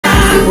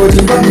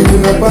Thank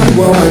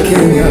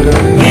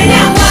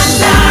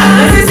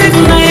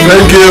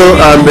you,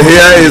 and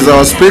here is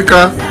our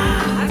speaker.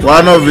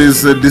 One of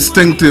his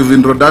distinctive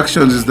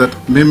introductions is that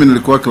mimi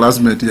nilikuwa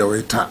classmate ya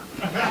Waita.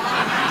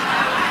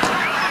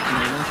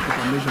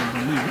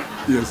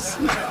 Yes.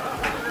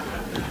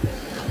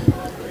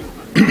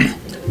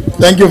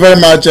 Thank you very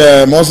much,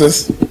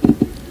 Moses.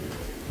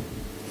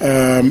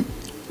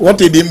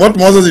 What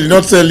Moses did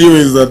not tell you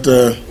is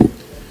that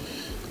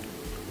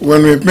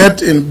when we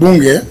met in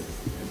Bunge,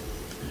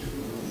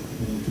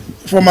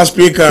 former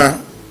Speaker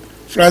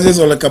Francis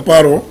Ole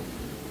Kaparo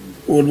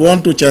would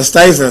want to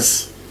chastise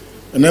us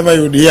whenever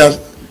you would hear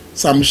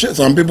some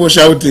people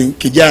shouting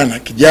 "Kijana,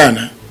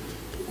 Kijana,"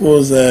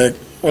 because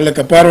Ole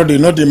Kaparo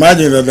did not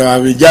imagine that there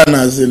were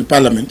Vijanas in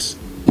Parliament.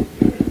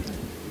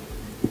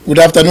 Good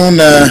afternoon,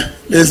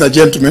 ladies and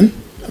gentlemen,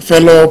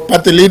 fellow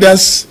party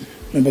leaders,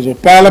 members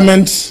of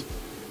Parliament,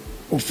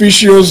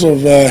 officials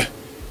of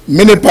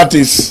many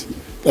parties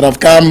that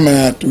have come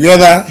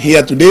together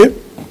here today,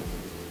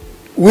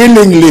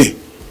 willingly.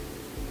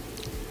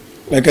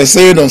 Like I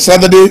said on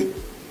Saturday,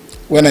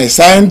 when I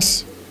signed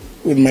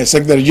with my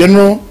Secretary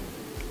General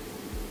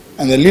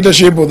and the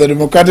leadership of the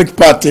Democratic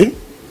Party,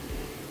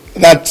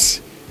 that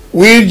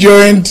we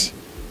joined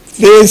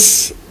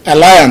this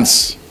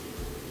alliance,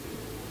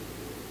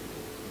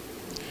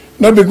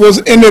 not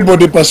because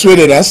anybody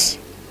persuaded us,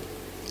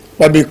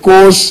 but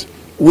because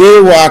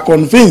we were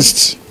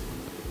convinced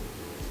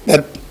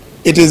that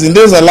it is in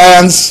this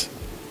alliance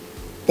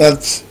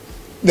that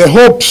the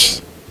hopes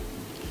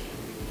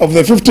of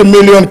the 50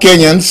 million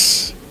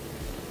Kenyans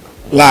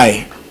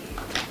lie.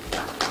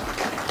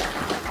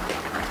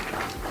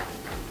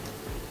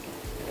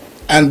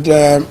 And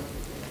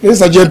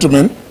ladies and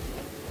gentlemen,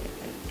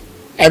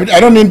 I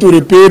don't need to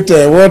repeat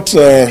what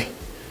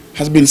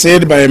has been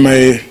said by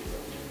my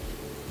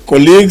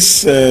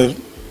colleagues and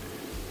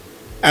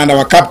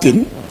our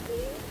captain,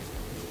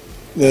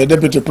 the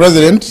Deputy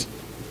President,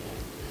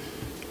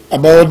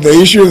 about the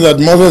issues that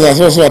Moses has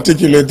also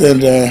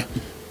articulated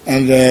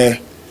and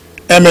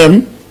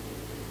MM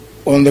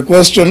on the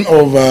question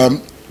of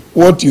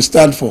what you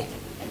stand for.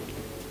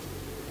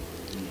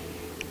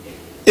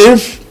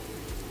 If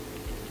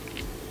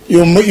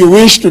you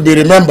wish to be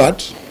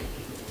remembered,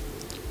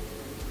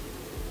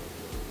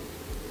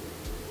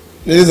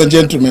 ladies and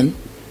gentlemen,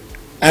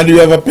 and you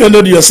have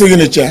appended your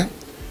signature,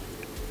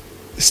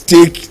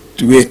 stick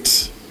to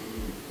it.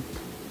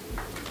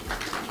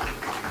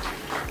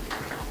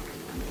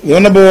 The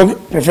Honorable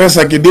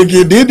Professor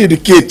Kidiki did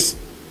indicate,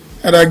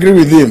 and I agree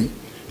with him,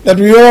 that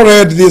we all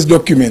read this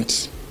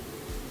document.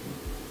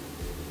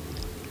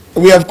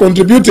 We have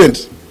contributed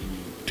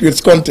to its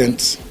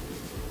contents,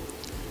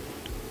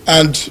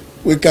 and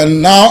we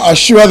can now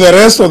assure the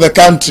rest of the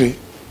country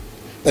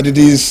that it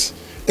is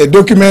a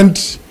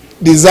document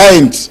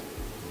designed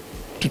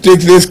to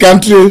take this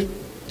country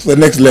to the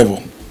next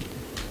level.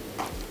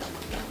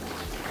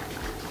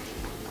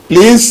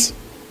 Please,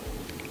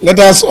 let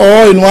us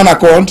all in one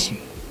accord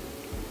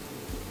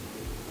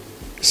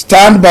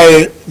stand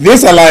by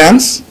this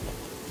alliance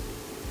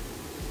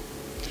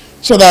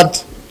so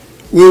that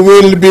we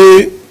will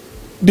be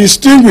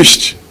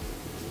distinguished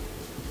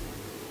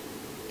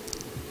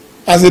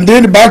as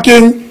indeed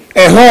backing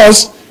a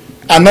horse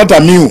and not a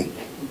mule.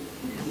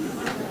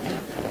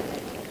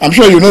 I'm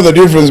sure you know the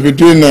difference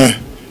between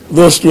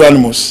those two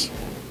animals.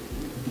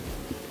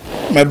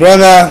 My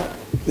brother,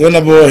 the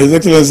Honorable His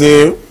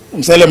Excellency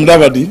Musalia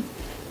Mudavadi,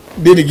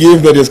 did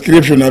give the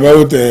description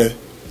about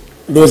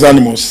those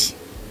animals.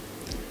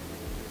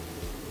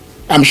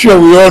 I'm sure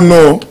we all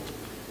know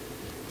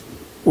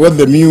what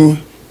the mule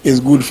is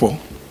good for.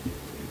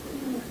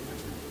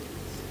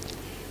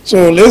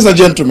 So, ladies and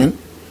gentlemen,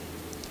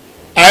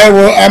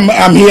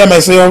 I'm here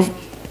myself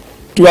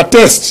to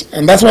attest,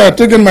 and that's why I've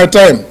taken my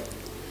time.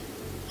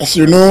 As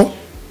you know,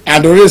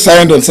 I'd already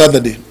signed on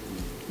Saturday.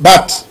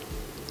 But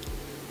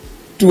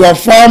to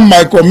affirm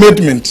my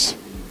commitment,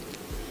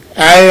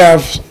 I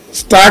have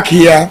stuck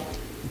here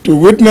to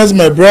witness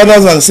my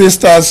brothers and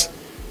sisters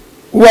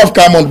who have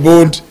come on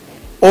board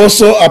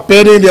also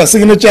appending their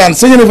signature and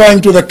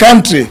signifying to the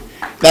country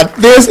that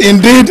this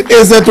indeed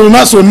is a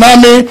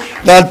tsunami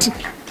that,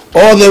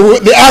 or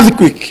the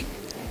earthquake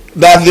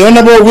that the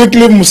Honorable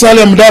Wycliffe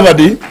Musalia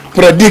Mudavadi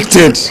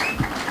predicted.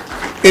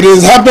 It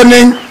is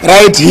happening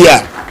right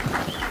here.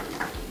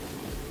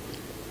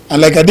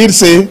 And like I did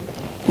say,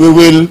 we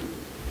will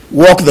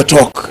walk the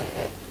talk.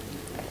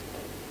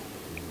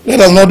 Let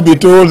us not be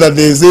told that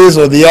there is this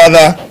or the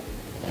other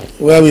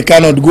where we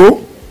cannot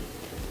go.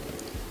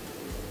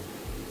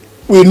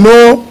 We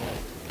know,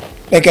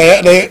 like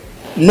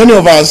many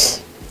of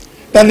us,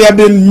 that there have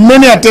been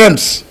many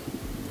attempts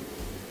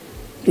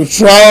to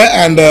try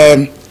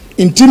and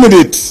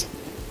intimidate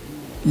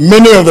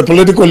many of the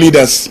political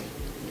leaders,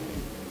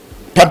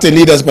 party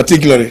leaders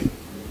particularly.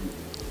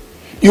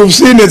 You've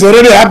seen it's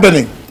already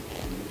happening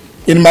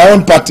in my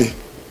own party.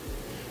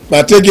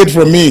 But take it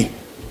from me,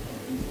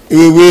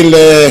 we will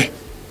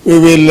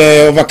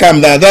overcome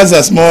that. That's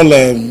a small,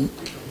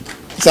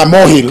 it's a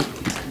molehill.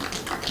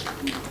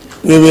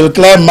 we will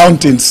climb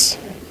mountains.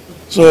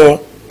 So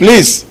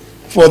please,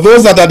 for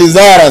those that are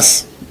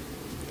desirous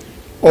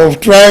of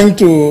trying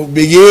to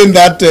begin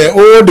that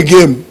old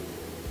game,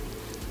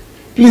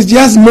 please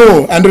just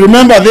know and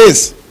remember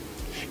this.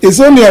 It's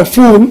only a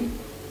fool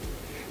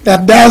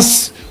that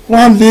does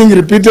one thing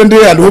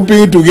repeatedly and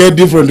hoping to get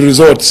different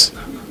results.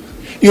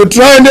 You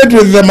tried it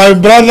with my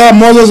brother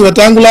Moses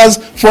Wetangula's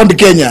Fund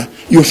Kenya.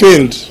 You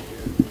failed.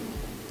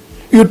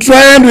 You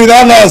tried with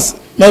others,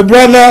 my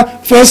brother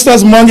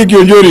Festus Mwangi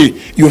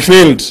Kionjori. You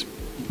failed.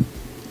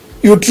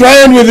 You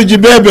tried with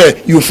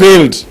Jibebe. You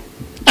failed.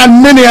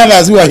 And many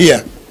others who are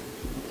here.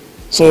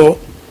 So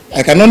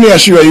I can only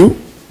assure you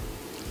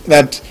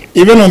that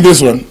even on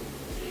this one,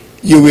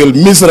 you will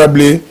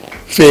miserably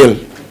fail.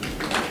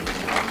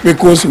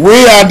 Because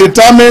we are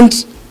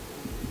determined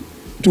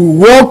to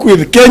work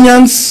with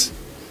Kenyans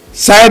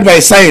side by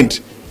side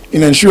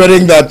in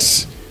ensuring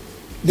that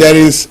there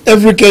is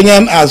every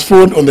Kenyan has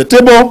food on the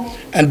table,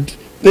 and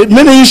the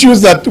many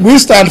issues that we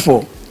stand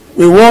for,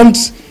 we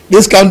want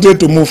this country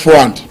to move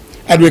forward.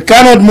 And we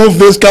cannot move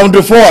this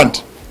country forward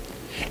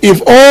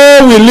if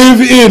all we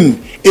live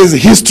in is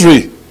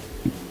history.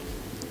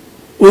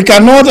 We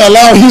cannot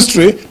allow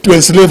history to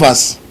enslave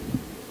us.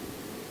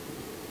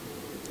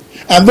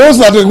 And those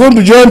that are going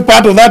to join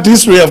part of that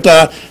history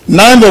after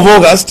 9th of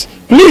August,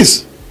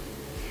 please,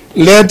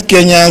 let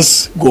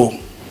Kenyans go.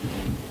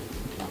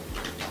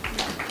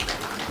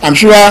 I'm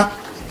sure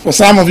for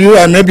some of you,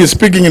 I may be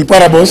speaking in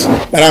parables,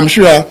 but I'm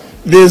sure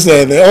this,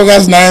 the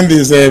August 9th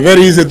is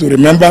very easy to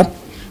remember,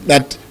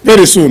 that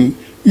very soon,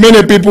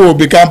 many people will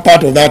become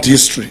part of that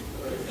history.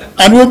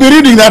 And we'll be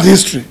reading that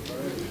history.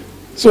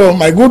 So,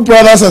 my good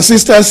brothers and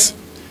sisters,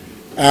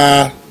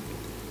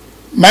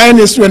 mine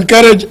is to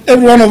encourage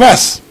every one of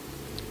us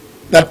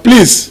that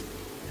please,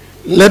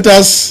 let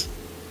us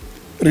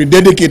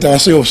rededicate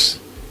ourselves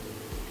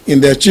in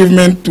the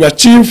achievement to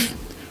achieve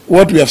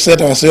what we have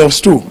set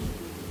ourselves to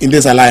in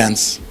this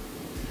alliance.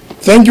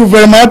 Thank you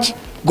very much.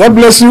 God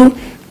bless you.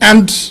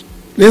 And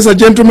ladies and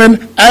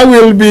gentlemen, I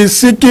will be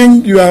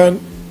seeking your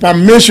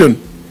permission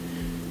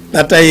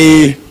that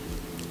I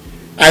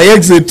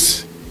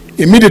exit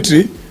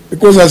immediately,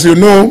 because as you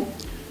know,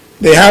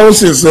 the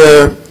House is,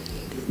 the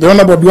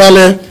Honorable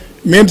Duale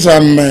made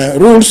some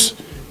rules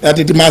that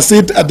it must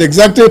sit at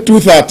exactly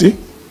 2:30.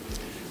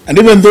 And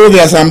even though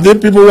there are some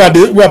people who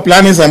are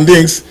planning some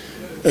things,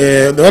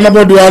 the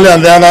Honorable Duale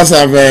and the others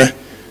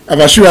have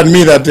assured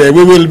me that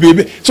we will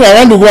be. So I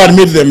want to go and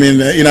meet them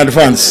in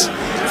advance.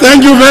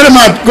 Thank you very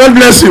much. God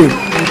bless you.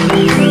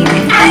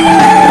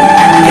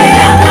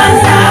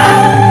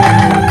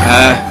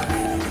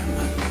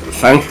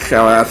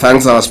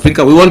 Thanks, our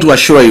Speaker. We want to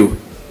assure you,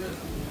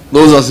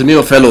 those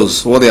Azimio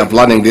fellows, what they are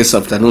planning this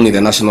afternoon in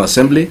the National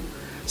Assembly,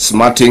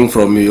 smarting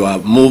from your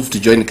move to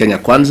join Kenya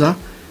Kwanza,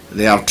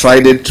 they have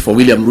tried it for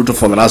William Ruto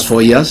for the last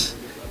 4 years.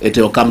 It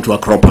will come to a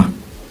cropper.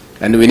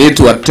 And we need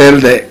to tell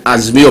the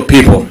Azimio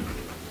people,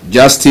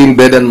 Justin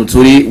Beden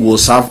Muturi will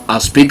serve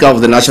as Speaker of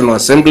the National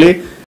Assembly